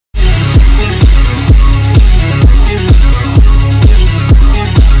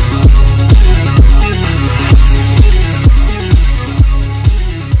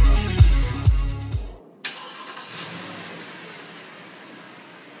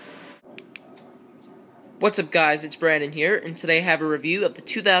What's up guys, it's Brandon here, and today I have a review of the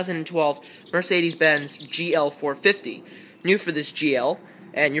 2012 Mercedes-Benz Gl 450. New for this GL,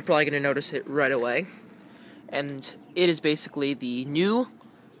 and you're probably going to notice it right away. And it is basically the new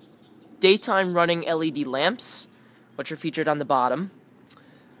daytime running LED lamps, which are featured on the bottom.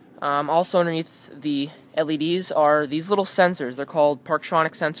 Also underneath the LEDs are these little sensors. They're called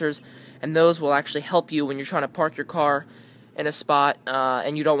Parktronic sensors, and those will actually help you when you're trying to park your car in a spot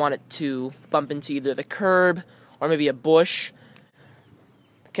and you don't want it to bump into either the curb or maybe a bush.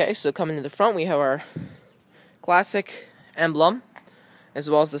 Okay, so coming to the front, we have our classic emblem as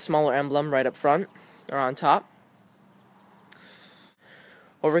well as the smaller emblem right up front or on top.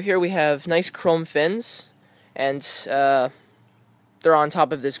 Over here we have nice chrome fins, and they're on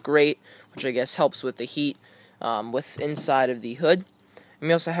top of this grate, which I guess helps with the heat with inside of the hood. And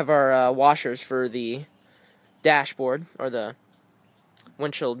we also have our washers for the dashboard, or the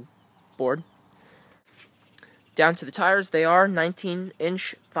windshield board. Down to the tires, they are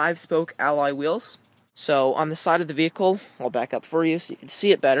 19-inch 5-spoke alloy wheels. So on the side of the vehicle, I'll back up for you so you can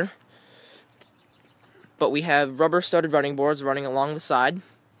see it better. But we have rubber-studded running boards running along the side,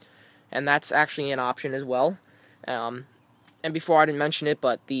 and that's actually an option as well. And before I didn't mention it,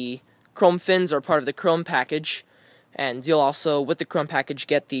 but the chrome fins are part of the chrome package, and you'll also, with the chrome package,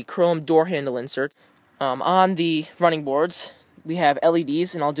 get the chrome door handle insert. On the running boards, we have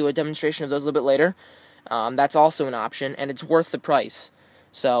LEDs, and I'll do a demonstration of those a little bit later. That's also an option, and it's worth the price.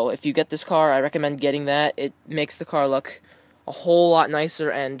 So if you get this car, I recommend getting that. It makes the car look a whole lot nicer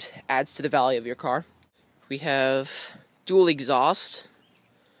and adds to the value of your car. We have dual exhaust,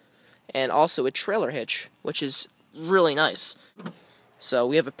 and also a trailer hitch, which is really nice. So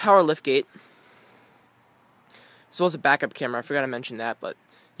we have a power liftgate, as well as a backup camera. I forgot to mention that, but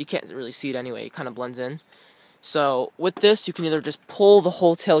you can't really see it anyway, it kind of blends in. So with this, you can either just pull the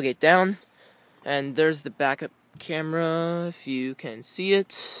whole tailgate down, and there's the backup camera, if you can see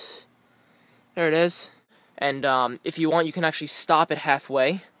it. There it is. And if you want, you can actually stop it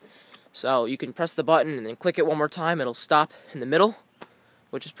halfway. So you can press the button and then click it one more time, it'll stop in the middle,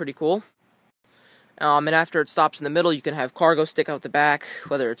 which is pretty cool. And after it stops in the middle, you can have cargo stick out the back,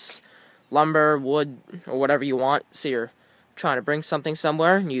 whether it's lumber, wood, or whatever you want. So you're trying to bring something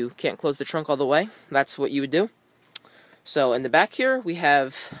somewhere and you can't close the trunk all the way. That's what you would do. So in the back here, we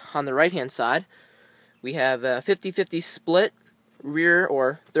have, on the right hand side, we have a 50-50 split rear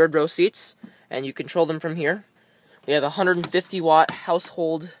or third row seats, and you control them from here. We have a 150 watt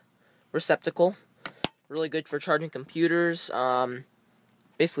household receptacle, really good for charging computers,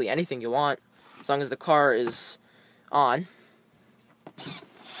 basically anything you want, as long as the car is on.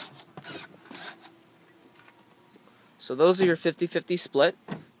 So those are your 50-50 split.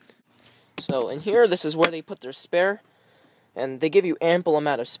 So in here, this is where they put their spare, and they give you ample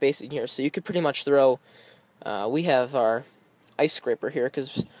amount of space in here, so you could pretty much throw, we have our ice scraper here,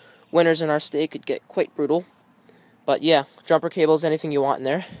 because winters in our state could get quite brutal. But yeah, jumper cables, anything you want in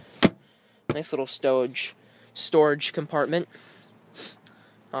there. Nice little storage compartment.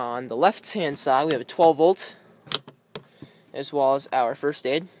 On the left-hand side, we have a 12-volt, as well as our first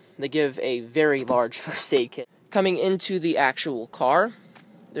aid. They give a very large first aid kit. Coming into the actual car,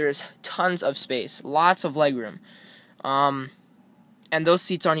 there's tons of space, lots of legroom, and those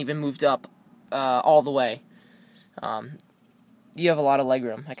seats aren't even moved up all the way. You have a lot of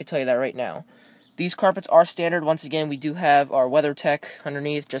legroom, I can tell you that right now. These carpets are standard. Once again, we do have our WeatherTech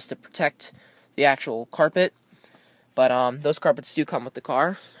underneath just to protect the actual carpet, but those carpets do come with the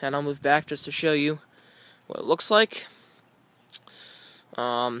car, and I'll move back just to show you what it looks like.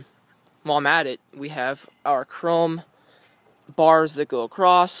 While I'm at it, we have our chrome bars that go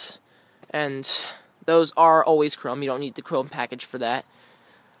across, and those are always chrome. You don't need the chrome package for that.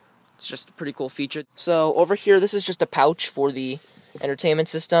 It's just a pretty cool feature. So over here, this is just a pouch for the entertainment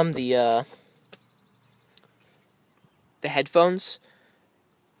system, the headphones.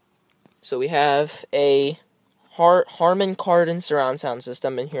 So we have a Harman Kardon surround sound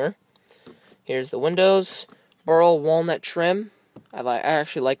system in here. Here's the windows, burl walnut trim. I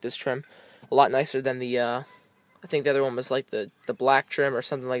actually like this trim a lot nicer than the, I think the other one was like the black trim or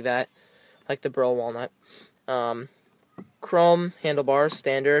something like that, like the burl walnut. Chrome handlebars,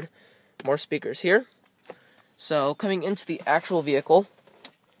 standard, more speakers here. So coming into the actual vehicle,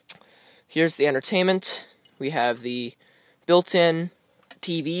 here's the entertainment. We have the built-in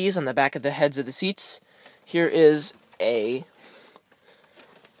TVs on the back of the heads of the seats. Here's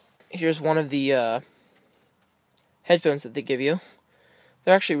one of the headphones that they give you.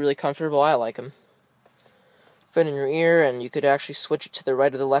 They're actually really comfortable. I like them. Fit in your ear, and you could actually switch it to the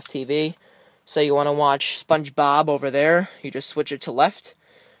right or the left TV. Say you want to watch SpongeBob over there, you just switch it to left,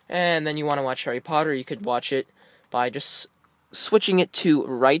 And then you want to watch Harry Potter, you could watch it by just switching it to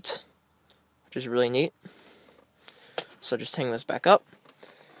right, which is really neat. So just hang this back up.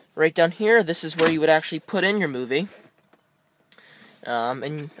 Right down here, this is where you would actually put in your movie.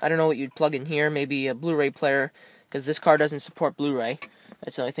 And I don't know what you'd plug in here, maybe a Blu-ray player, because this car doesn't support Blu-ray.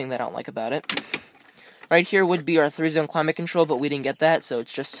 That's the only thing that I don't like about it. Right here would be our 3-zone climate control, but we didn't get that, so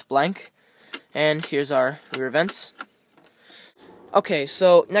it's just blank. And here's our rear vents. Okay,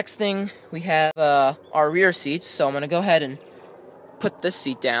 so next thing we have our rear seats, so I'm going to go ahead and put this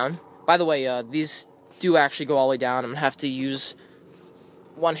seat down. By the way, these do actually go all the way down. I'm going to have to use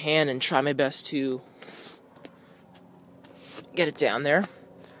one hand and try my best to get it down there.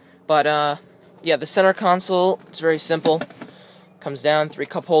 But, yeah, the center console, it's very simple. Comes down, 3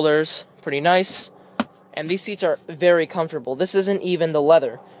 cup holders, pretty nice. And these seats are very comfortable. This isn't even the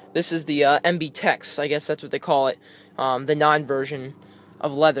leather. This is the MB Tex, I guess that's what they call it. The non-version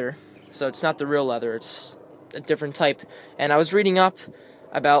of leather. So it's not the real leather, it's a different type. And I was reading up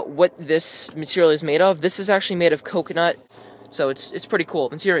about what this material is made of. This is actually made of coconut, so it's pretty cool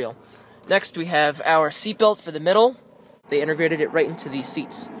material. Next we have our seatbelt for the middle. They integrated it right into these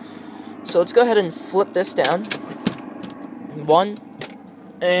seats. So let's go ahead and flip this down. 1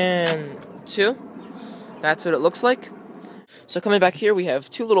 and 2. That's what it looks like. So coming back here, we have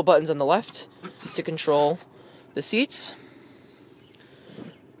 2 little buttons on the left to control the seats.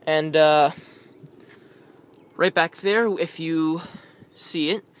 And right back there, if you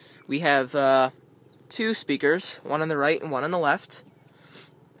see it, we have 2 speakers, one on the right and one on the left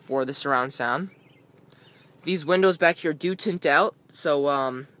for the surround sound. These windows back here do tint out,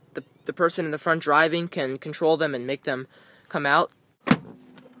 so the person in the front driving can control them and make them come out.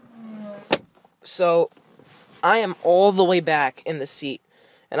 So I am all the way back in the seat,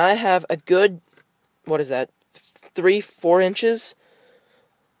 and I have a good, 3-4 inches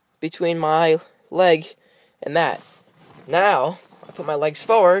between my leg and that. Now I put my legs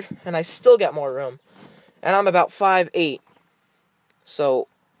forward and I still got more room, and I'm about 5'8", so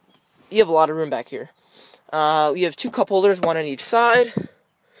you have a lot of room back here. We have 2 cup holders, one on each side,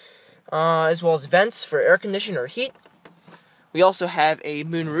 as well as vents for air conditioning or heat. We also have a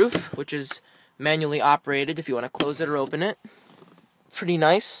moonroof, which is manually operated if you want to close it or open it. Pretty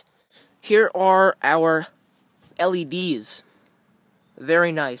nice. Here are our LEDs.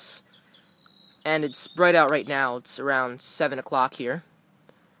 Very nice. And it's bright out right now. It's around 7 o'clock here.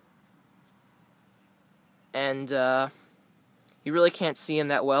 And you really can't see them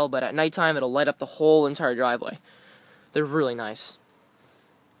that well, but at nighttime it'll light up the whole entire driveway. They're really nice.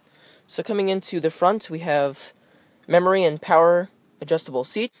 So coming into the front, we have memory and power adjustable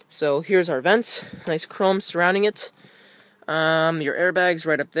seat. So here's our vents, nice chrome surrounding it. Your airbags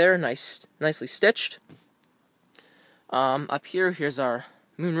right up there, nicely stitched. Up here, here's our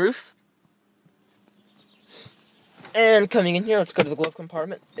moonroof. And coming in here, let's go to the glove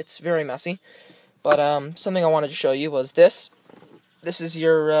compartment. It's very messy, but something I wanted to show you was this. This is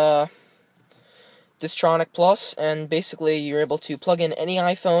your Distronic Plus, and basically you're able to plug in any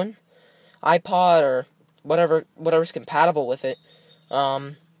iPhone, iPod, or whatever's compatible with it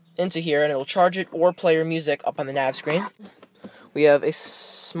into here, and it'll charge it or play your music up on the nav screen. We have a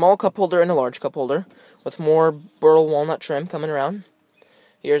small cup holder and a large cup holder with more burl walnut trim coming around.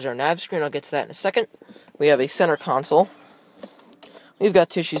 Here's our nav screen. I'll get to that in a second. We have a center console. We've got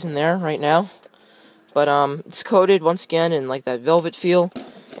tissues in there right now, but it's coated once again in like that velvet feel.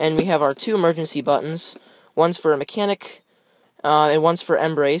 And we have our 2 emergency buttons. One's for a mechanic, and one's for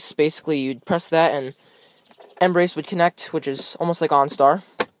Embrace. Basically, you'd press that and Embrace would connect, which is almost like OnStar.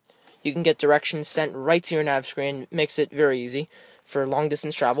 You can get directions sent right to your nav screen. Makes it very easy for long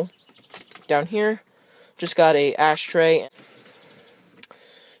distance travel. Down here, just got a ashtray.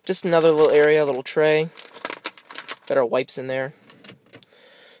 Just another little area, little tray. Got our wipes in there.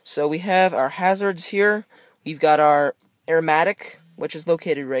 So we have our hazards here. We've got our Airmatic, which is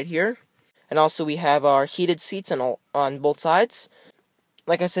located right here. And also we have our heated seats on both sides.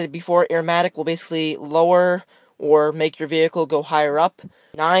 Like I said before, Airmatic will basically lower or make your vehicle go higher up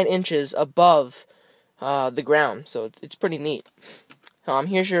 9 inches above the ground. So it's pretty neat.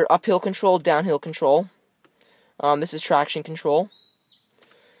 Here's your uphill control, downhill control. This is traction control.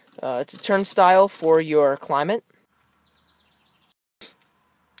 It's a turnstile for your climate.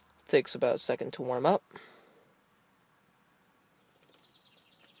 Takes about a second to warm up.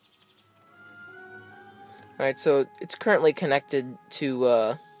 Alright, so it's currently connected to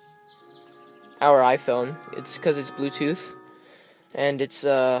our iPhone. It's because it's Bluetooth, and it's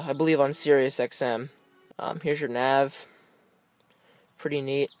I believe on Sirius XM. Here's your nav. Pretty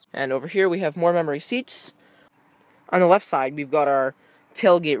neat. And over here we have more memory seats. On the left side we've got our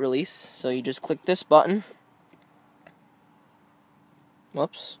tailgate release. So you just click this button.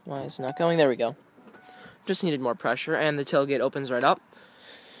 Whoops, why is it not going? There we go. Just needed more pressure, and the tailgate opens right up.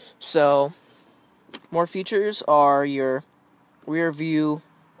 So, more features are your rear view,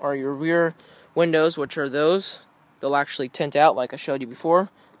 or your rear windows, which are those. They'll actually tint out like I showed you before.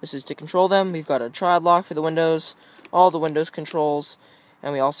 This is to control them. We've got our child lock for the windows, all the windows controls,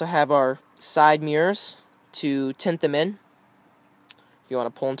 and we also have our side mirrors to tint them in if you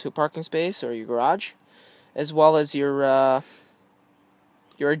want to pull into a parking space or your garage, as well as your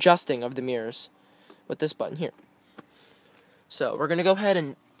adjusting of the mirrors with this button here. So we're going to go ahead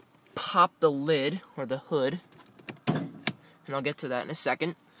and pop the lid, or the hood, and I'll get to that in a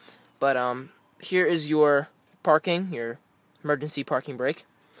second. But here is your parking, your emergency parking brake.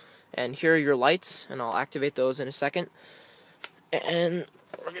 And here are your lights, and I'll activate those in a second. And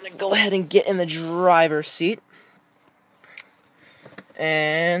we're going to go ahead and get in the driver's seat.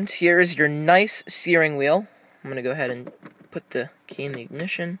 And here is your nice steering wheel. I'm going to go ahead and put the key in the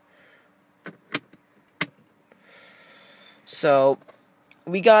ignition. So,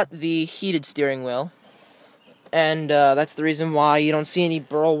 we got the heated steering wheel, and that's the reason why you don't see any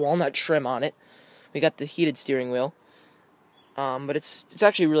burl walnut trim on it. We got the heated steering wheel, but it's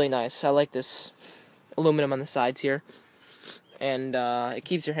actually really nice. I like this aluminum on the sides here, and it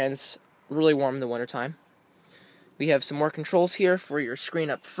keeps your hands really warm in the wintertime. We have some more controls here for your screen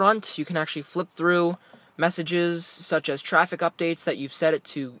up front. You can actually flip through messages such as traffic updates that you've set it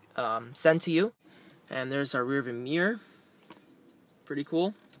to send to you. And there's our rear view mirror. Pretty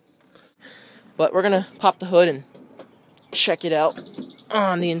cool. But we're going to pop the hood and check it out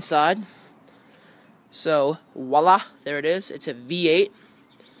on the inside. So, voila, there it is. It's a V8.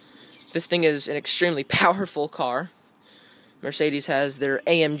 This thing is an extremely powerful car. Mercedes has their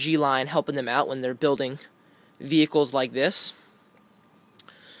AMG line helping them out when they're building vehicles like this.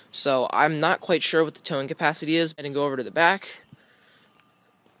 So I'm not quite sure what the towing capacity is. And go over to the back.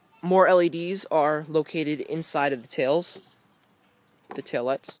 More LEDs are located inside of the tails, the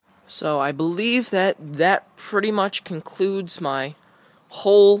taillights. So I believe that pretty much concludes my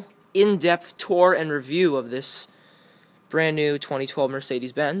whole in-depth tour and review of this brand new 2012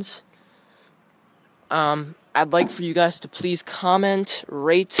 Mercedes-Benz. I'd like for you guys to please comment,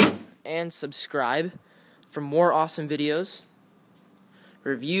 rate, and subscribe for more awesome videos,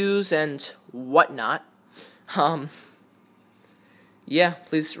 reviews, and whatnot. Yeah,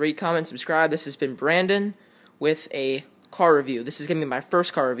 please rate, comment, subscribe. This has been Brandon with a car review. This is going to be my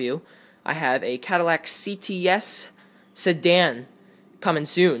first car review. I have a Cadillac CTS sedan coming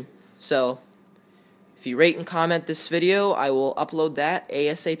soon. So, if you rate and comment this video, I will upload that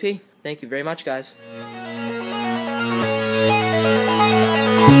ASAP. Thank you very much, guys.